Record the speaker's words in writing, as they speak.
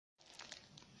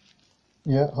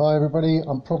Yeah, hi everybody.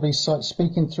 I'm probably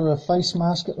speaking through a face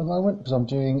mask at the moment because I'm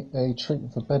doing a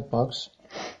treatment for bed bugs,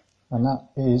 and that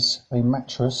is a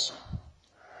mattress.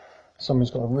 Somebody's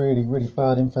got a really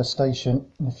bad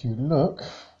infestation, and if you look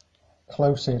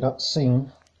closely at that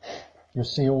scene, you'll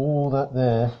see all that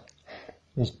there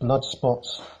is blood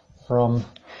spots from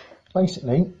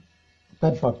basically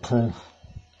bed bug poo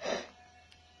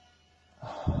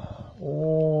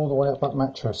all the way up that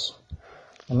mattress.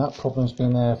 And that problem's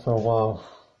been there for a while.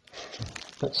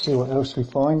 Let's see what else we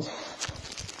find.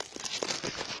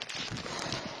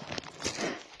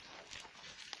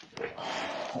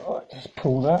 Right, just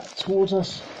pull that towards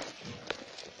us.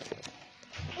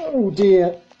 Oh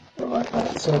dear. Right,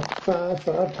 that's a bad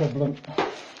problem.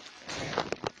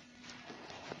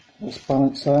 Let's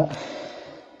balance that.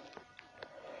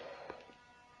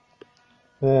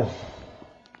 There.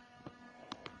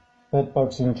 Bed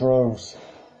bugs in droves.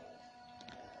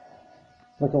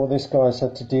 Look at what this guy's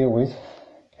had to deal with.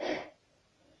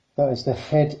 That is the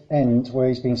head end where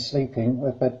he's been sleeping,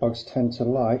 where bed bugs tend to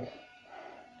like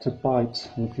to bite.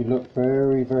 And if you look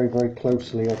very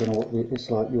closely, I don't know what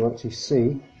it's like, you actually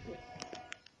see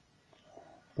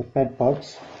the bed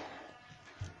bugs.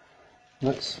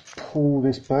 Let's pull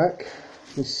this back,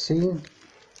 this seam.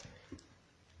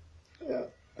 I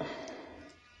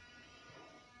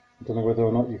don't know whether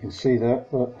or not you can see that,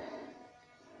 but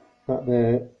that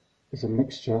there is a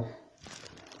mixture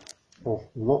of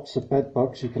lots of bed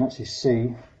bugs. You can actually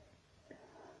see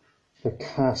the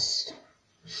cast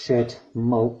shed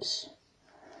molts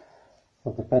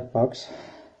of the bed bugs,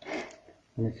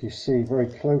 and if you see very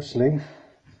closely,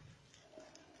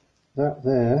 that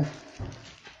there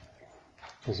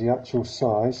is the actual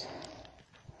size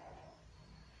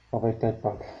of a bed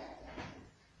bug.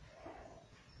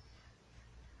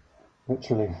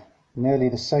 Literally nearly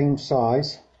the same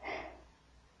size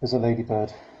as a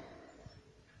ladybird,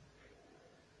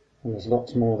 and there's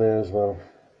lots more there as well.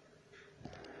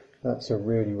 That's a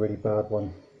really bad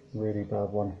one, really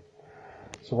bad one.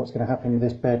 So what's going to happen with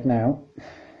this bed now?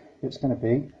 It's going to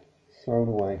be thrown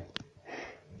away.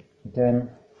 Again,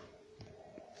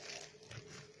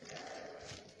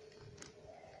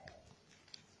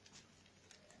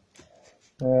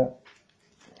 there.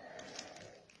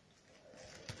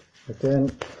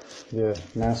 Again, yeah,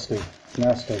 nasty.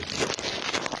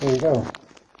 There you go.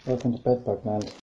 Welcome to Bedbug Land.